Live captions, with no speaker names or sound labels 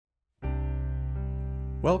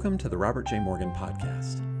Welcome to the Robert J. Morgan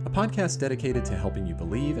Podcast, a podcast dedicated to helping you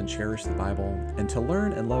believe and cherish the Bible and to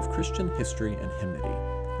learn and love Christian history and hymnody.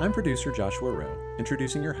 I'm producer Joshua Rowe,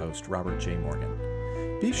 introducing your host, Robert J.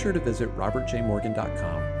 Morgan. Be sure to visit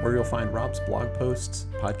robertjmorgan.com, where you'll find Rob's blog posts,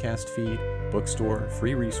 podcast feed, bookstore,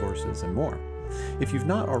 free resources, and more. If you've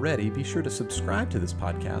not already, be sure to subscribe to this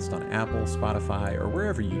podcast on Apple, Spotify, or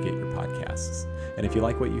wherever you get your podcasts. And if you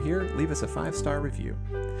like what you hear, leave us a 5-star review.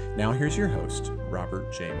 Now here's your host,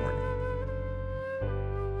 Robert J. Morgan.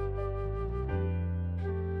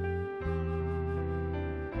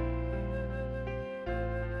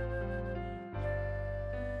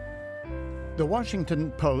 The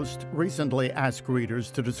Washington Post recently asked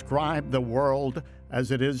readers to describe the world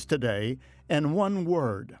as it is today in one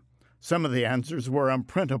word. Some of the answers were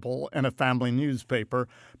unprintable in a family newspaper,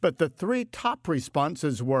 but the 3 top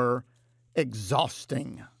responses were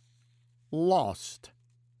exhausting, lost,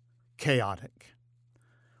 chaotic.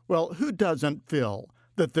 Well, who doesn't feel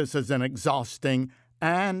that this is an exhausting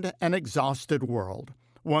and an exhausted world,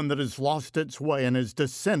 one that has lost its way and is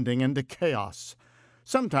descending into chaos?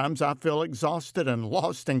 Sometimes I feel exhausted and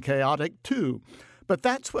lost and chaotic too, but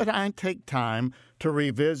that's when I take time to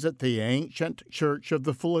revisit the ancient church of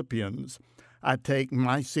the Philippians. I take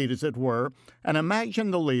my seat, as it were, and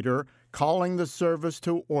imagine the leader calling the service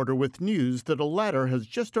to order with news that a letter has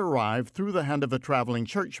just arrived through the hand of a traveling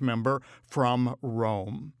church member from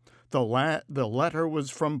Rome. The letter was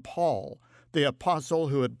from Paul, the apostle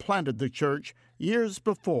who had planted the church years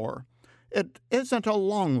before. It isn't a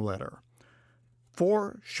long letter.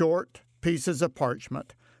 4 short pieces of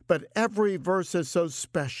parchment, but every verse is so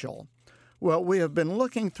special. Well, we have been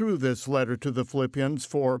looking through this letter to the Philippians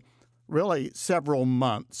for really several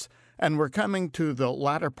months, and we're coming to the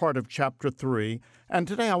latter part of chapter 3, and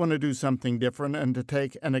today I want to do something different and to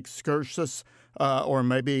take an excursus, or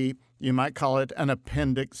maybe you might call it an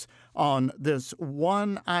appendix, on this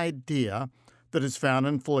one idea that is found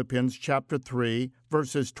in Philippians chapter 3,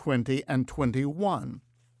 verses 20 and 21.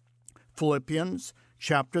 Philippians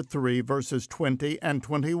chapter 3, verses 20 and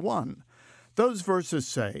 21. Those verses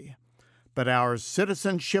say, "But our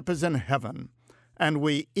citizenship is in heaven, and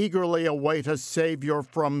we eagerly await a Savior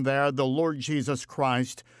from there, the Lord Jesus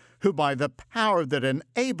Christ, who by the power that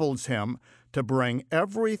enables him to bring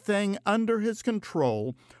everything under his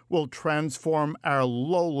control will transform our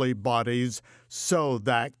lowly bodies so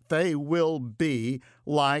that they will be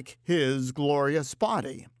like his glorious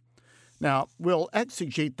body." Now, we'll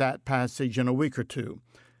exegete that passage in a week or two.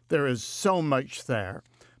 There is so much there.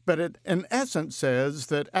 But it, in essence, says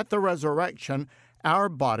that at the resurrection, our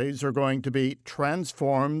bodies are going to be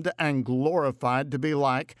transformed and glorified to be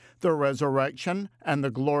like the resurrection and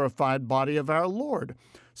the glorified body of our Lord.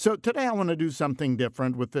 So today I want to do something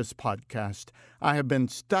different with this podcast. I have been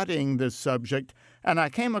studying this subject, and I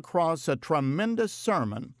came across a tremendous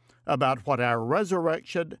sermon about what our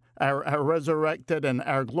resurrected and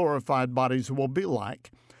our glorified bodies will be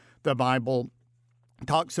like. The Bible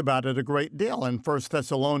talks about it a great deal. In 1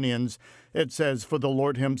 Thessalonians, it says, "For the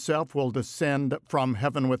Lord himself will descend from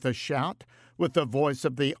heaven with a shout, with the voice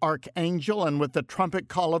of the archangel, and with the trumpet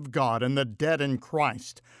call of God, and the dead in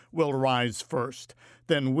Christ will rise first.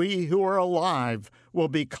 Then we who are alive will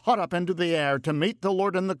be caught up into the air to meet the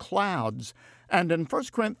Lord in the clouds." And in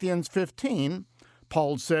 1 Corinthians 15,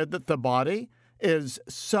 Paul said that the body is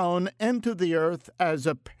sown into the earth as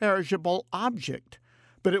a perishable object,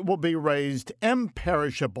 but it will be raised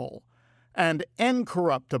imperishable and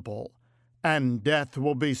incorruptible, and death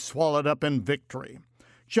will be swallowed up in victory.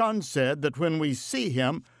 John said that when we see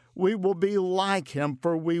him, we will be like him,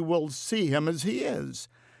 for we will see him as he is.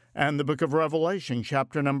 And the book of Revelation,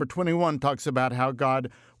 chapter number 21, talks about how God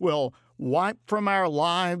will wipe from our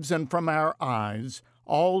lives and from our eyes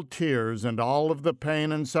all tears and all of the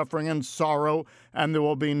pain and suffering and sorrow, and there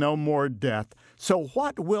will be no more death. So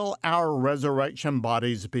what will our resurrection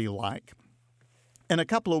bodies be like? In a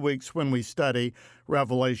couple of weeks, when we study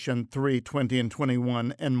Revelation 3, 20, and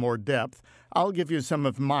 21 in more depth, I'll give you some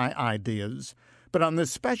of my ideas. But on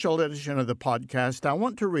this special edition of the podcast, I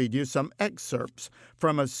want to read you some excerpts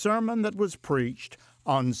from a sermon that was preached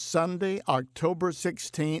on Sunday, October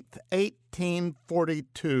 16th,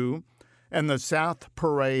 1842, in the South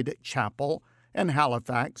Parade Chapel in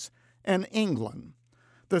Halifax, in England.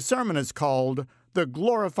 The sermon is called "The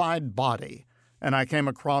Glorified Body," and I came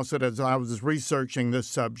across it as I was researching this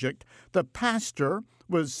subject. The pastor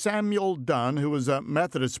was Samuel Dunn, who was a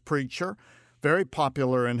Methodist preacher, very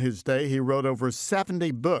popular in his day. He wrote over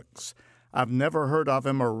 70 books. I've never heard of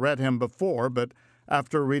him or read him before, but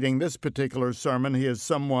after reading this particular sermon, he is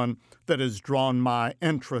someone that has drawn my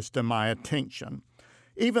interest and my attention.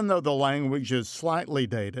 Even though the language is slightly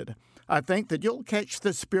dated, I think that you'll catch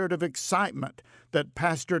the spirit of excitement that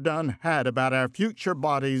Pastor Dunn had about our future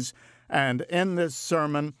bodies, and in this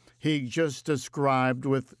sermon, he just described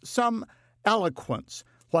with some eloquence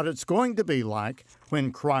what it's going to be like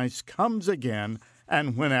when Christ comes again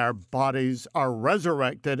and when our bodies are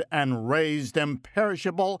resurrected and raised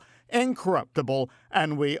imperishable, incorruptible,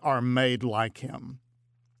 and we are made like him.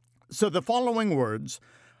 So the following words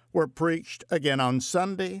were preached again on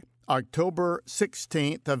Sunday, October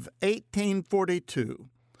 16th of 1842,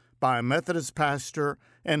 by a Methodist pastor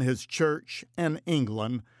in his church in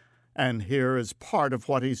England, and here is part of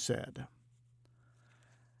what he said.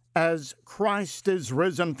 As Christ is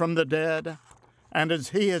risen from the dead, and as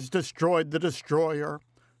he has destroyed the destroyer,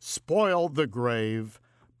 spoiled the grave,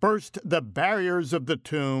 burst the barriers of the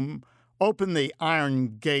tomb, opened the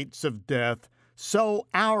iron gates of death, so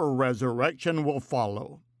our resurrection will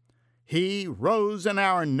follow. He rose in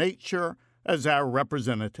our nature as our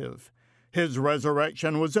representative. His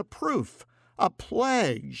resurrection was a proof, a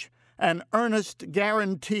pledge, an earnest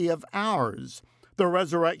guarantee of ours. The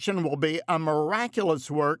resurrection will be a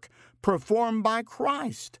miraculous work performed by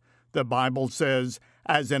Christ. The Bible says,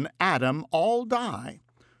 as in Adam all die,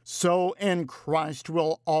 so in Christ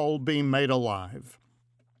will all be made alive.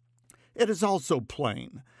 It is also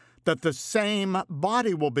plain that the same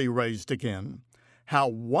body will be raised again. How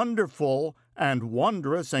wonderful and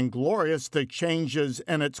wondrous and glorious the changes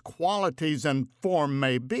in its qualities and form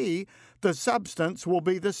may be, the substance will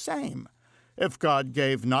be the same. If God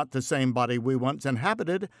gave not the same body we once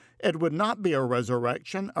inhabited, it would not be a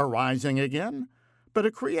resurrection, a rising again, but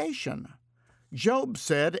a creation. Job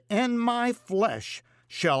said, "In my flesh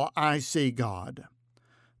shall I see God."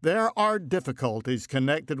 There are difficulties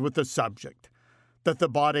connected with the subject, that the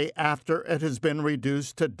body after it has been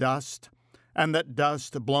reduced to dust, and that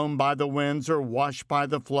dust blown by the winds or washed by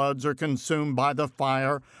the floods or consumed by the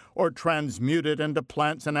fire or transmuted into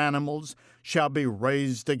plants and animals shall be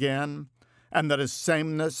raised again, and that a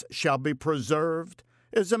sameness shall be preserved,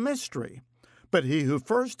 is a mystery. But he who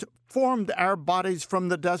first formed our bodies from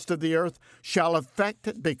the dust of the earth shall effect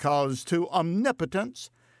it, because to omnipotence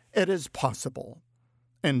it is possible.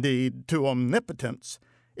 Indeed, to omnipotence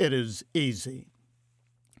it is easy.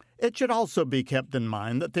 It should also be kept in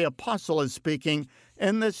mind that the apostle is speaking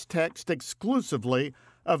in this text exclusively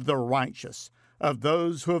of the righteous, of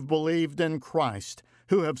those who have believed in Christ,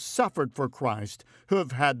 who have suffered for Christ, who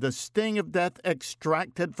have had the sting of death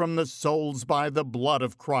extracted from the souls by the blood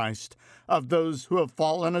of Christ, of those who have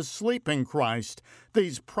fallen asleep in Christ.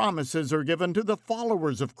 These promises are given to the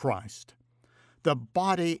followers of Christ. The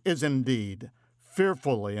body is indeed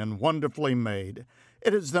fearfully and wonderfully made.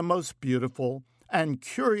 It is the most beautiful and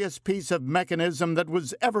curious piece of mechanism that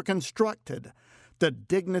was ever constructed. The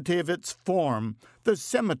dignity of its form, the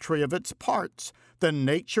symmetry of its parts, the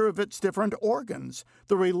nature of its different organs,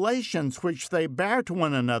 the relations which they bear to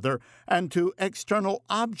one another and to external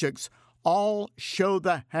objects, all show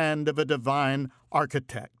the hand of a divine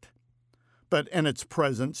architect. But in its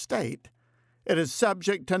present state, it is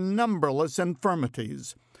subject to numberless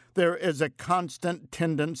infirmities. There is a constant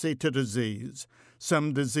tendency to disease.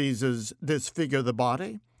 Some diseases disfigure the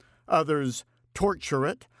body, others torture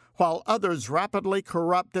it, while others rapidly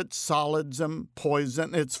corrupt its solids and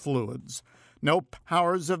poison its fluids. No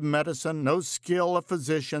powers of medicine, no skill of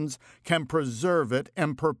physicians can preserve it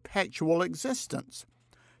in perpetual existence.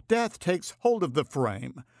 Death takes hold of the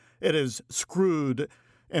frame. It is screwed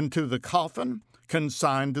into the coffin,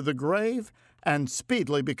 consigned to the grave, and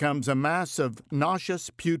speedily becomes a mass of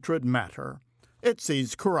nauseous, putrid matter. It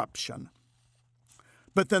sees corruption.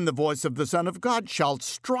 But then the voice of the Son of God shall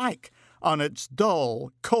strike on its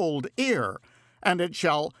dull, cold ear, and it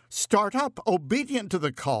shall start up obedient to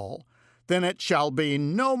the call. Then it shall be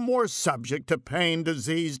no more subject to pain,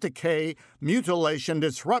 disease, decay, mutilation,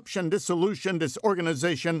 disruption, dissolution,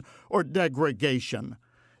 disorganization, or degradation.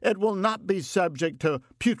 It will not be subject to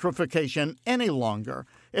putrefaction any longer.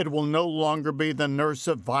 It will no longer be the nurse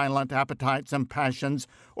of violent appetites and passions,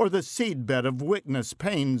 or the seedbed of weakness,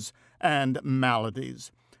 pains, and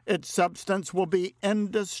maladies. Its substance will be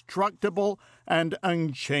indestructible and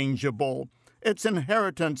unchangeable. Its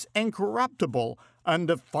inheritance incorruptible,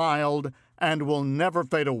 undefiled, and will never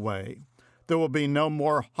fade away. There will be no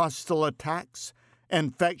more hostile attacks,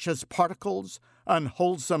 infectious particles,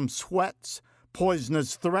 unwholesome sweats,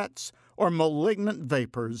 poisonous threats, or malignant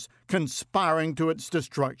vapors conspiring to its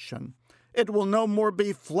destruction. It will no more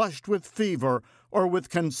be flushed with fever or with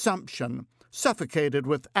consumption, suffocated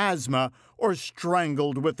with asthma or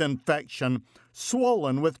strangled with infection,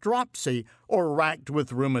 swollen with dropsy or racked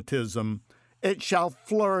with rheumatism. It shall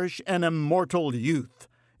flourish in immortal youth,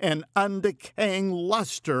 in undecaying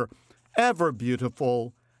luster, ever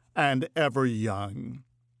beautiful and ever young.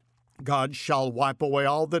 God shall wipe away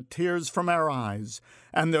all the tears from our eyes,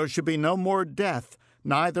 and there shall be no more death,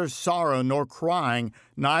 neither sorrow nor crying,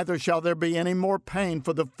 neither shall there be any more pain,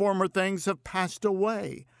 for the former things have passed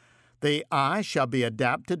away. The eye shall be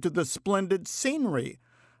adapted to the splendid scenery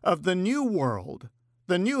of the new world,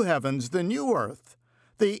 the new heavens, the new earth.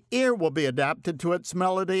 The ear will be adapted to its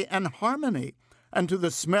melody and harmony, and to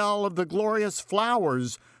the smell of the glorious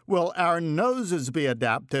flowers will our noses be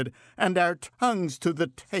adapted, and our tongues to the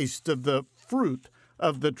taste of the fruit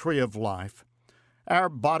of the tree of life. Our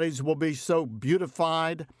bodies will be so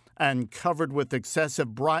beautified and covered with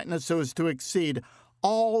excessive brightness so as to exceed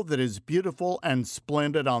all that is beautiful and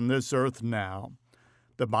splendid on this earth now.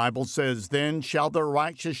 The Bible says, "Then shall the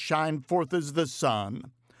righteous shine forth as the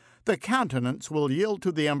sun." The countenance will yield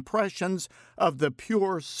to the impressions of the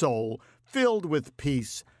pure soul, filled with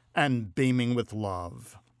peace and beaming with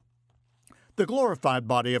love. The glorified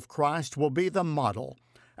body of Christ will be the model,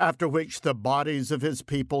 after which the bodies of his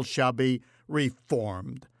people shall be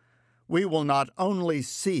reformed. We will not only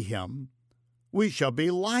see him, we shall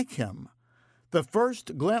be like him. The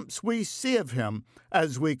first glimpse we see of him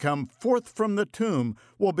as we come forth from the tomb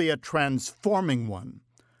will be a transforming one.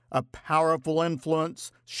 A powerful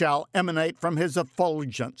influence shall emanate from his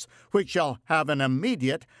effulgence, which shall have an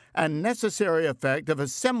immediate and necessary effect of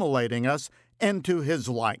assimilating us into his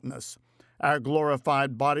likeness. Our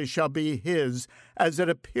glorified body shall be his, as it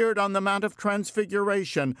appeared on the Mount of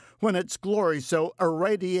Transfiguration, when its glory so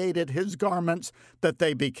irradiated his garments that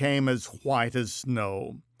they became as white as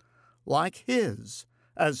snow. Like his,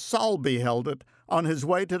 as Saul beheld it on his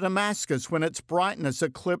way to Damascus, when its brightness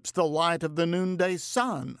eclipsed the light of the noonday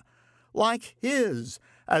sun. Like his,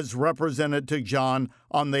 as represented to John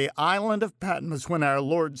on the island of Patmos, when our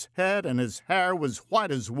Lord's head and his hair was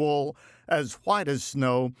white as wool, as white as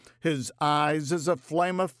snow, his eyes as a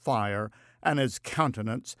flame of fire, and his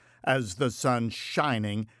countenance as the sun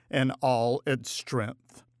shining in all its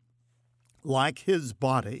strength. Like his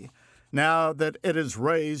body, now that it is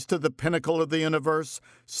raised to the pinnacle of the universe,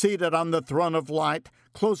 seated on the throne of light,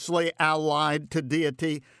 closely allied to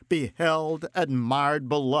deity, beheld, admired,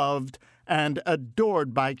 beloved, and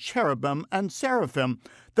adored by cherubim and seraphim,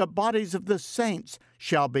 the bodies of the saints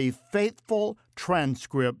shall be faithful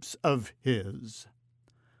transcripts of his.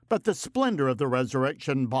 But the splendor of the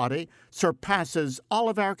resurrection body surpasses all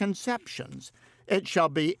of our conceptions. It shall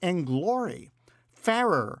be in glory,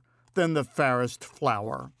 fairer than the fairest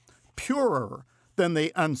flower, purer than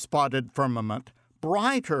the unspotted firmament,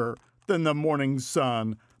 brighter than the morning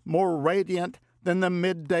sun, more radiant than the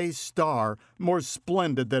midday star, more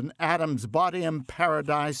splendid than Adam's body in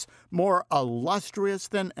paradise, more illustrious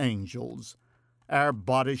than angels. Our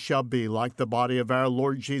bodies shall be like the body of our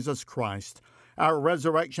Lord Jesus Christ. Our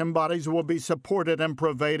resurrection bodies will be supported and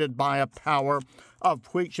pervaded by a power of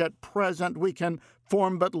which at present we can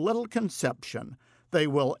form but little conception. They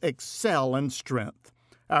will excel in strength.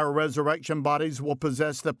 Our resurrection bodies will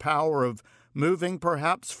possess the power of moving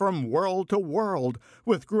perhaps from world to world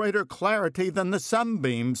with greater clarity than the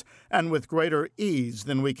sunbeams and with greater ease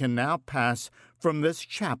than we can now pass from this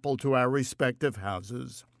chapel to our respective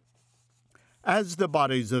houses. As the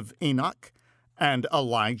bodies of Enoch and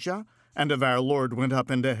Elijah and of our Lord went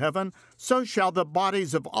up into heaven, so shall the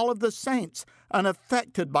bodies of all of the saints,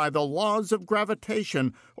 unaffected by the laws of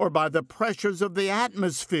gravitation or by the pressures of the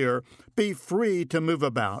atmosphere, be free to move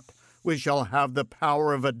about. We shall have the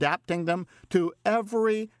power of adapting them to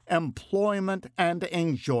every employment and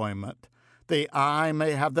enjoyment. The eye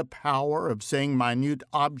may have the power of seeing minute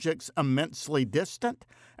objects immensely distant,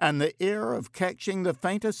 and the ear of catching the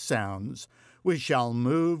faintest sounds. We shall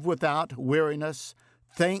move without weariness,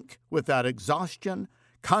 think without exhaustion,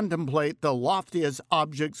 contemplate the loftiest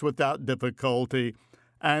objects without difficulty.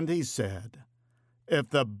 And he said, if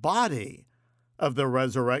the body of the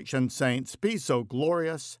resurrection saints be so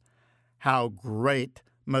glorious, how great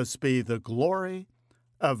must be the glory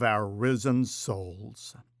of our risen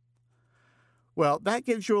souls. Well, that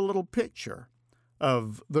gives you a little picture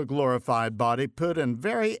of the glorified body put in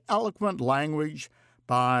very eloquent language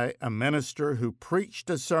by a minister who preached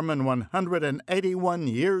a sermon 181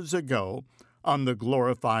 years ago on the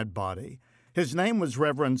glorified body. His name was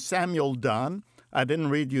Reverend Samuel Dunn. I didn't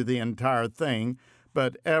read you the entire thing,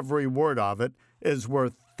 but every word of it is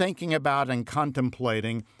worth thinking about and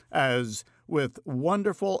contemplating as, with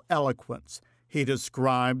wonderful eloquence, he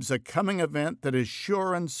describes a coming event that is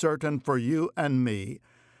sure and certain for you and me.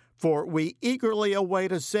 For we eagerly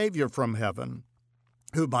await a Savior from heaven,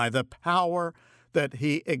 who by the power that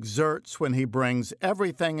He exerts when He brings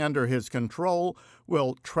everything under His control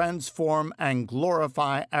will transform and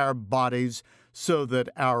glorify our bodies so that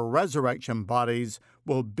our resurrection bodies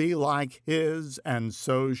will be like His, and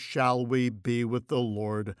so shall we be with the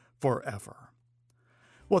Lord forever.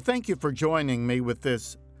 Well, thank you for joining me with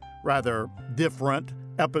this rather different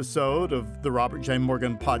episode of the Robert J.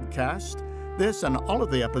 Morgan Podcast. This and all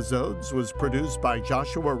of the episodes was produced by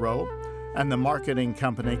Joshua Rowe and the marketing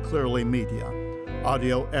company Clearly Media.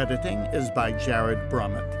 Audio editing is by Jared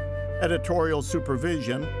Brummett. Editorial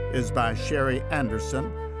supervision is by Sherry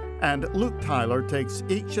Anderson. And Luke Tyler takes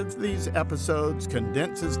each of these episodes,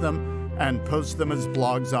 condenses them, and posts them as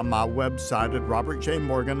blogs on my website at Robert J.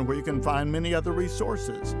 Morgan, where you can find many other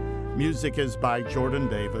resources. Music is by Jordan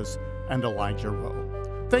Davis and Elijah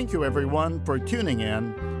Rowe. Thank you, everyone, for tuning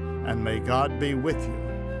in, and may God be with you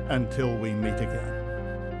until we meet again.